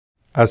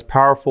As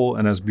powerful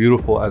and as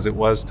beautiful as it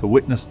was to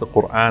witness the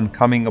Quran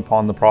coming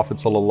upon the Prophet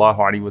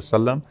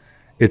ﷺ,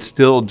 it's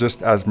still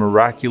just as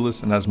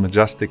miraculous and as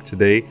majestic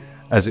today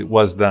as it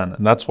was then.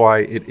 And that's why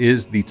it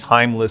is the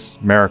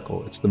timeless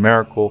miracle. It's the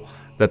miracle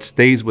that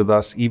stays with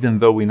us even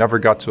though we never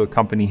got to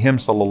accompany him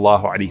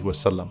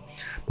ﷺ.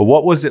 But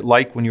what was it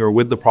like when you were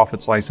with the Prophet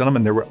ﷺ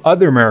and there were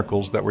other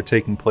miracles that were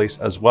taking place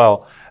as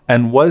well?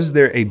 And was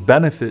there a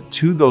benefit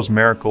to those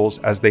miracles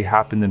as they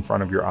happened in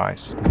front of your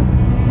eyes?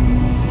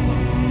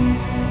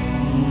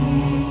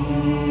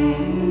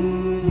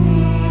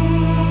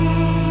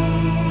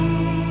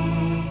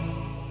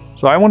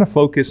 So I want to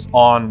focus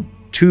on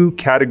two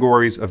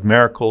categories of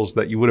miracles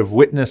that you would have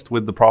witnessed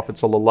with the Prophet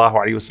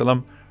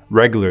ﷺ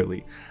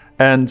regularly.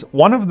 And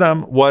one of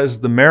them was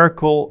the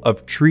miracle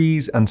of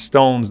trees and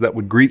stones that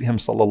would greet him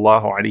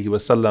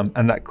ﷺ,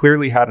 and that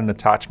clearly had an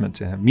attachment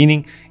to him,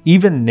 meaning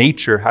even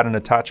nature had an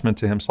attachment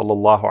to him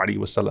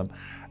ﷺ.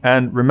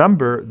 And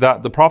remember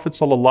that the Prophet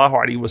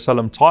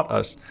ﷺ taught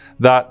us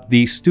that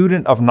the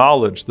student of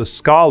knowledge, the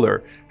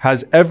scholar,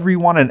 has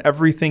everyone and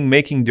everything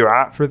making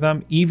dua for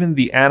them, even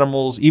the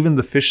animals, even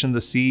the fish in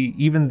the sea,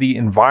 even the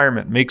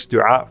environment makes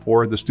dua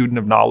for the student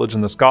of knowledge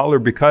and the scholar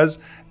because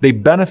they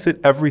benefit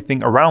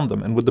everything around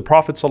them. And with the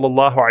Prophet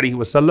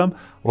ﷺ,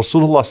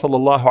 Rasulullah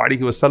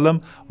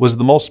ﷺ was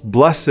the most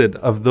blessed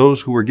of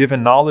those who were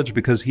given knowledge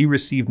because he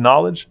received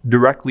knowledge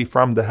directly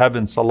from the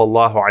heavens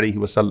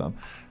ﷺ.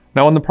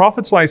 Now, when the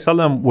Prophet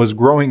ﷺ was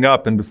growing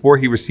up and before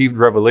he received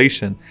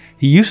revelation,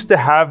 he used to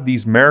have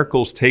these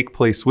miracles take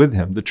place with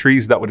him. The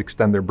trees that would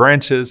extend their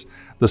branches,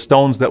 the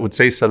stones that would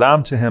say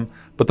salam to him.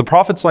 But the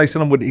Prophet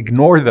ﷺ would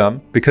ignore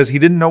them because he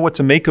didn't know what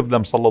to make of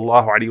them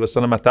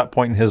ﷺ at that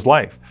point in his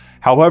life.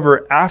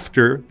 However,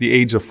 after the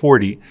age of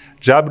 40,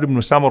 Jabir ibn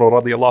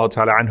Samurah radiallahu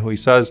ta'ala anhu, he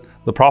says,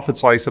 the Prophet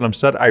ﷺ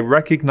said, I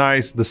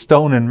recognize the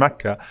stone in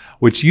Mecca,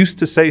 which used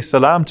to say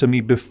salam to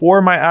me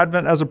before my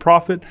advent as a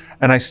prophet,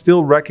 and I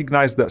still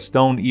recognize that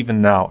stone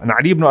even now. And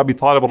Ali ibn Abi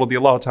Talib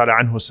radiallahu ta'ala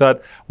anhu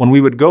said, when we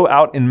would go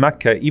out in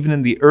Mecca, even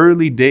in the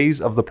early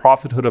days of the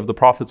prophethood of the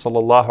Prophet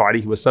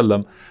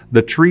ﷺ,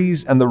 the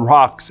trees and the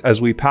rocks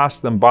as we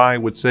passed them by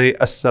would say,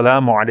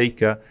 Assalamu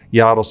alayka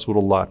ya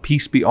Rasulullah,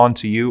 peace be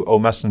unto you, O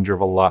Messenger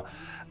of Allah.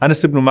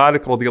 Anas ibn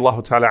Malik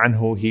radiallahu ta'ala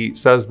anhu, he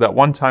says that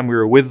one time we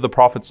were with the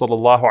Prophet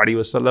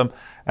ﷺ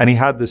and he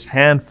had this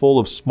handful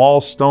of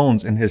small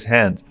stones in his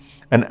hand.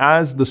 And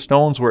as the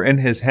stones were in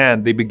his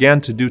hand, they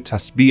began to do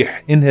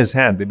tasbih in his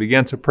hand. They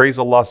began to praise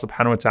Allah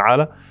subhanahu wa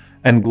ta'ala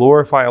and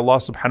glorify Allah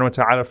subhanahu wa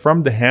ta'ala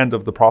from the hand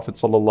of the Prophet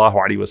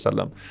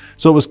ﷺ.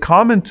 So it was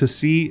common to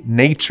see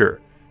nature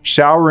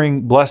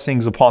showering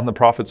blessings upon the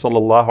Prophet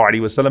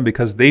ﷺ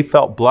because they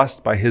felt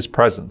blessed by his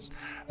presence.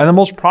 And the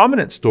most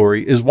prominent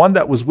story is one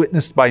that was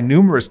witnessed by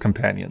numerous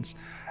companions.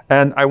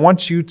 And I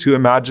want you to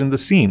imagine the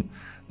scene.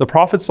 The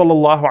Prophet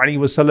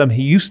ﷺ,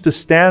 he used to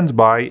stand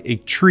by a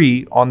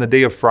tree on the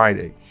day of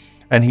Friday.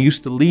 And he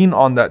used to lean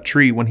on that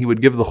tree when he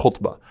would give the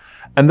khutbah.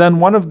 And then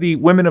one of the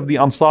women of the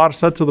Ansar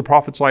said to the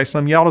Prophet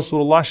ﷺ, Ya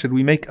Rasulullah, should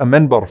we make a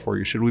minbar for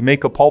you? Should we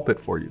make a pulpit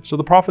for you? So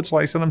the Prophet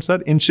ﷺ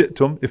said, In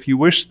shi'tum, if you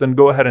wish, then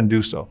go ahead and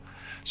do so.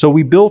 So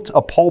we built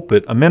a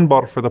pulpit, a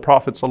minbar for the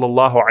Prophet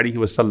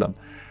ﷺ.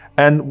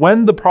 And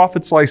when the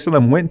Prophet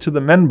ﷺ went to the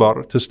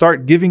minbar to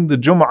start giving the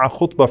Jum'ah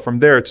khutbah from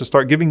there, to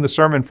start giving the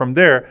sermon from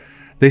there,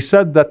 they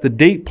said that the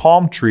date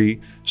palm tree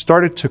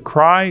started to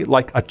cry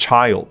like a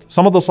child.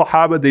 Some of the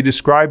Sahaba, they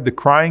described the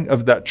crying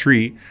of that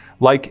tree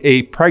like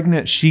a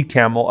pregnant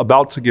she-camel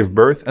about to give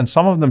birth. And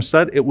some of them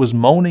said it was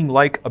moaning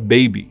like a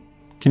baby.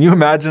 Can you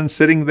imagine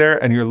sitting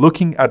there and you're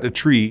looking at a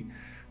tree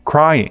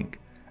crying?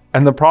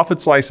 And the Prophet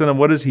ﷺ,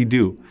 what does he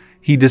do?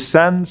 He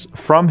descends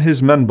from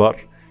his minbar.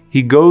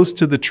 He goes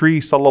to the tree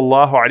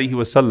sallallahu alaihi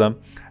wasallam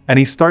and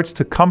he starts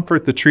to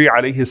comfort the tree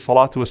alayhi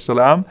salatu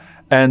wasalam.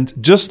 And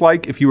just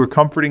like if you were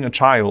comforting a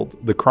child,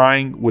 the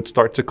crying would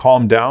start to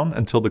calm down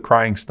until the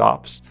crying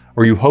stops,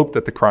 or you hope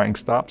that the crying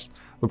stops.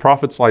 The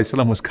Prophet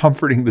ﷺ was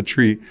comforting the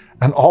tree,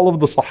 and all of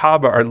the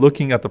Sahaba are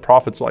looking at the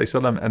Prophet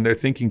ﷺ and they're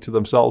thinking to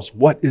themselves,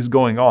 what is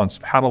going on?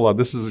 SubhanAllah,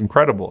 this is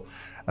incredible.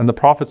 And the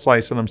Prophet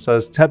ﷺ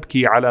says,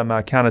 Tabki ala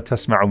ma kana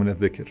tasma'u min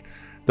al-dhikr,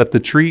 that the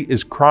tree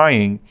is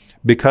crying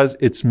because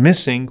it's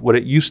missing what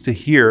it used to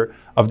hear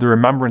of the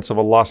remembrance of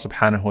Allah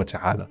subhanahu wa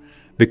ta'ala.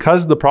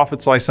 Because the Prophet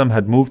ﷺ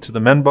had moved to the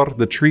minbar,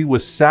 the tree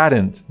was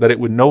saddened that it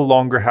would no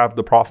longer have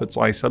the Prophet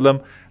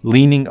ﷺ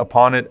leaning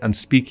upon it and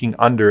speaking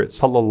under it,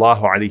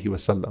 sallallahu alaihi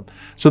wasallam.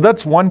 So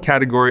that's one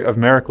category of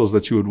miracles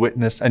that you would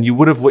witness, and you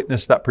would have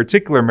witnessed that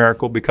particular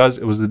miracle because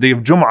it was the day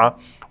of Jum'ah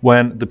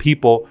when the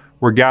people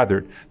were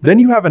gathered. Then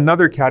you have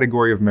another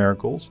category of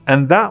miracles,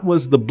 and that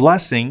was the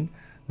blessing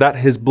that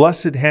his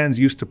blessed hands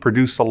used to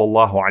produce,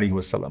 sallallahu alaihi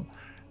wasallam.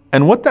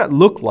 And what that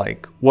looked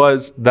like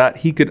was that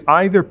he could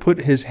either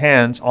put his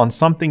hands on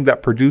something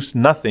that produced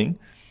nothing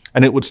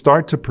and it would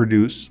start to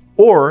produce,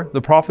 or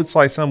the Prophet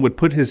ﷺ would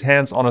put his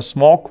hands on a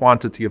small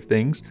quantity of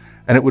things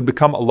and it would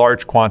become a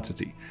large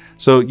quantity.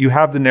 So you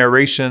have the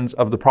narrations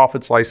of the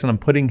Prophet ﷺ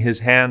putting his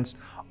hands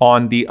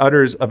on the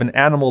udders of an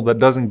animal that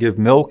doesn't give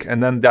milk,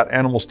 and then that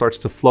animal starts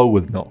to flow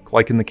with milk,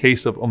 like in the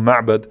case of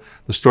Ma'bad,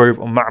 the story of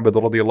Ma'bad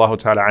radiallahu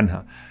ta'ala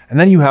anha. And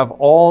then you have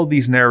all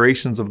these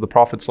narrations of the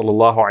Prophet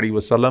sallallahu alaihi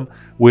wasallam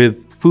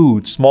with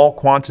food, small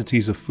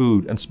quantities of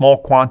food and small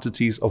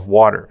quantities of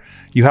water.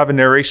 You have a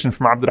narration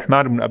from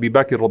Abdurrahman ibn Abi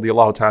Bakr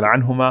radiallahu ta'ala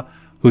anhuma,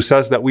 who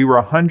says that we were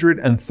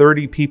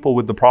 130 people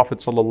with the Prophet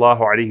sallallahu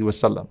alaihi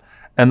wasallam.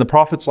 And the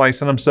Prophet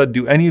ﷺ said,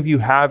 do any of you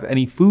have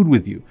any food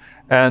with you?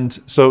 And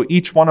so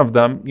each one of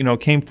them,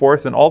 came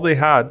forth, and all they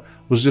had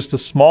was just a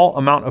small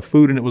amount of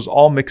food, and it was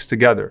all mixed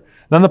together.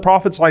 Then the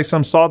Prophet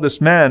ﷺ saw this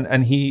man,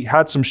 and he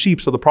had some sheep.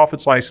 So the Prophet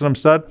ﷺ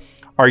said,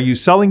 are you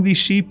selling these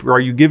sheep or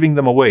are you giving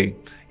them away?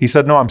 He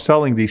said, no, I'm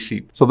selling these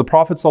sheep. So the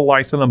Prophet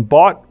ﷺ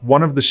bought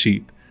one of the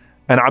sheep.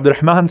 And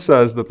Abdurrahman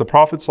says that the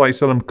Prophet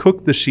ﷺ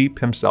cooked the sheep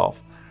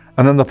himself.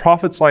 And then the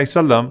Prophet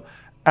ﷺ,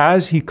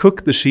 as he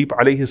cooked the sheep,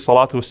 alayhi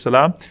salatu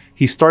wassalam,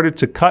 he started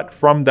to cut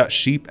from that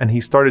sheep and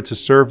he started to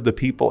serve the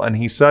people. And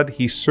he said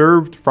he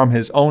served from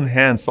his own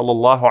hands,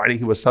 sallallahu alayhi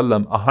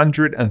wasallam,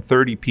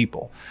 130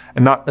 people.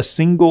 And not a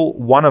single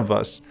one of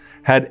us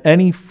had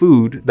any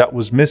food that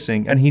was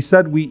missing. And he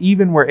said we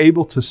even were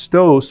able to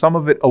stow some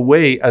of it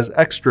away as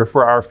extra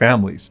for our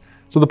families.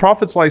 So the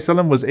Prophet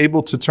ﷺ was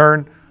able to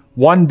turn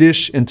one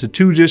dish into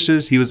 2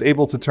 dishes. He was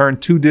able to turn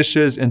 2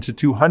 dishes into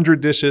 200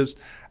 dishes.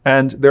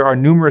 And there are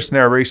numerous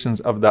narrations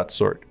of that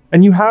sort.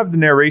 And you have the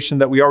narration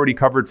that we already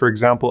covered, for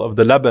example, of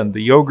the laban,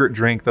 the yogurt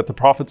drink that the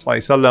Prophet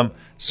ﷺ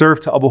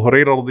served to Abu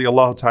Hurairah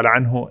radiallahu ta'ala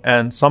anhu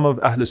and some of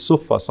Ahl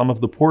Sufa, some of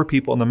the poor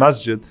people in the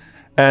masjid.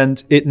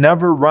 And it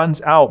never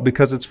runs out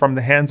because it's from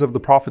the hands of the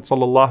Prophet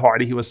sallallahu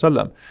alaihi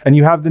wasallam. And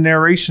you have the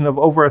narration of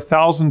over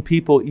 1,000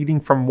 people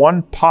eating from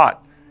one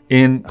pot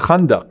in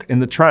Khandaq, in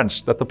the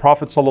trench, that the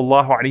Prophet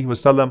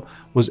ﷺ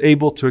was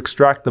able to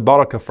extract the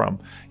barakah from.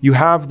 You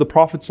have the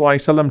Prophet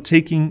ﷺ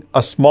taking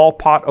a small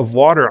pot of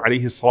water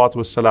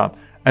ﷺ,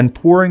 and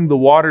pouring the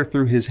water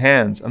through his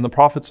hands, and the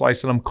Prophet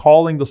ﷺ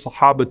calling the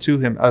Sahaba to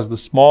him as the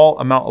small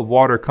amount of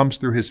water comes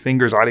through his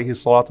fingers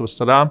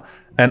ﷺ,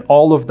 and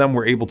all of them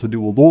were able to do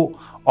wudu,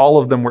 all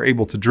of them were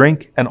able to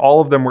drink, and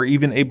all of them were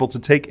even able to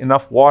take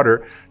enough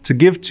water to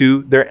give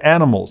to their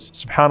animals,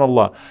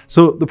 subhanAllah.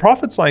 So the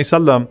Prophet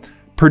ﷺ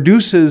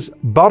produces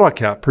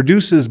barakah,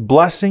 produces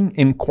blessing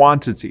in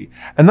quantity.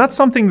 And that's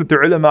something that the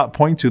ulama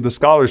point to, the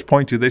scholars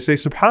point to. They say,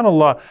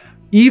 subhanAllah,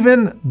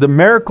 even the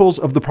miracles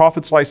of the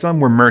Prophet ﷺ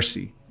were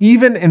mercy.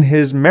 Even in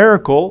his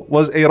miracle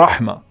was a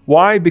rahmah.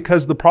 Why?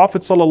 Because the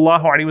Prophet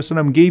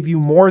ﷺ gave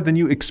you more than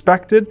you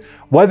expected,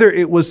 whether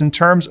it was in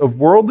terms of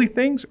worldly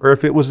things or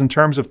if it was in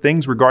terms of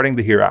things regarding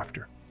the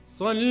hereafter.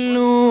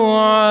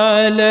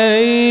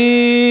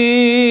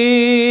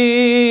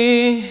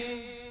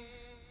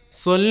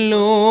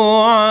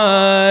 صلوا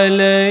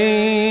عليه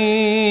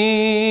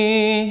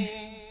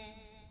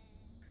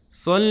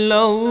صلى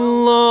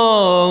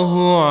الله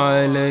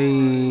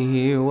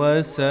عليه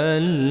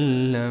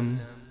وسلم